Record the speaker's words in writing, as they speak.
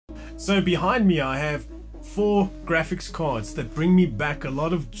So behind me I have 4 graphics cards that bring me back a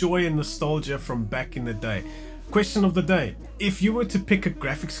lot of joy and nostalgia from back in the day. Question of the day: if you were to pick a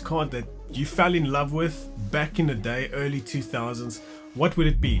graphics card that you fell in love with back in the day, early 2000s, what would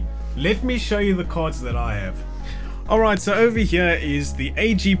it be? Let me show you the cards that I have. Alright, so over here is the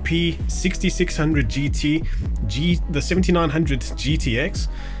AGP 6600 GT, the 7900 GTX.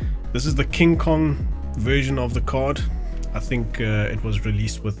 This is the King Kong version of the card. I think it was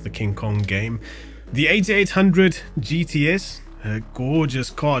released with the King Kong game. The 8800 GTS, a gorgeous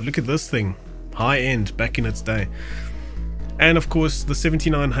card. Look at this thing, high end back in its day. And of course the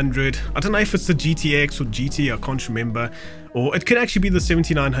 7900, I don't know if it's the GTX or GT, I can't remember, or it could actually be the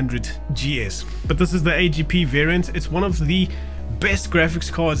 7900 GS, but this is the AGP variant. It's one of the best graphics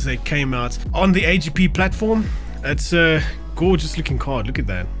cards that came out on the AGP platform. It's a gorgeous looking card, look at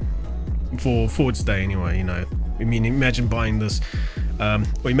that, for its day anyway, you know. I mean, imagine buying this,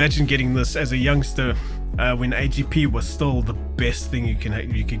 or imagine getting this as a youngster when AGP was still the best thing you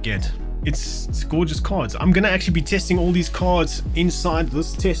could get. It's gorgeous cards. I'm gonna actually be testing all these cards inside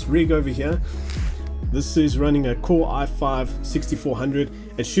this test rig over here. This is running a Core i5 6400.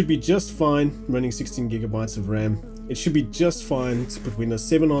 It should be just fine running 16 gigabytes of RAM. It should be just fine to put Windows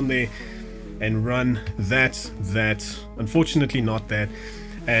 7 on there and run that. Unfortunately not that.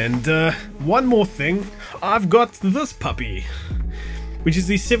 And one more thing, I've got this puppy, which is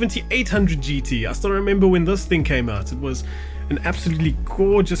the 7800 GT. I still remember when this thing came out. It was an absolutely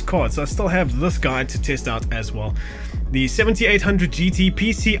gorgeous card, so I still have this guy to test out as well. The 7800 GT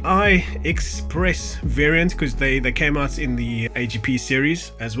PCI Express variant, because they came out in the AGP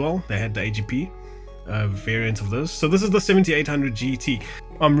series as well. They had the AGP variant of this. So this is the 7800 GT.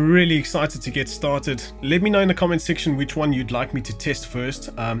 I'm really excited to get started. Let me know in the comment section which one you'd like me to test first.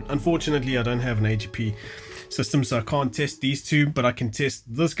 Unfortunately, I don't have an AGP system, so I can't test these two, but I can test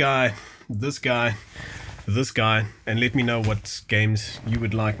this guy, this guy, this guy, and let me know what games you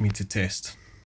would like me to test.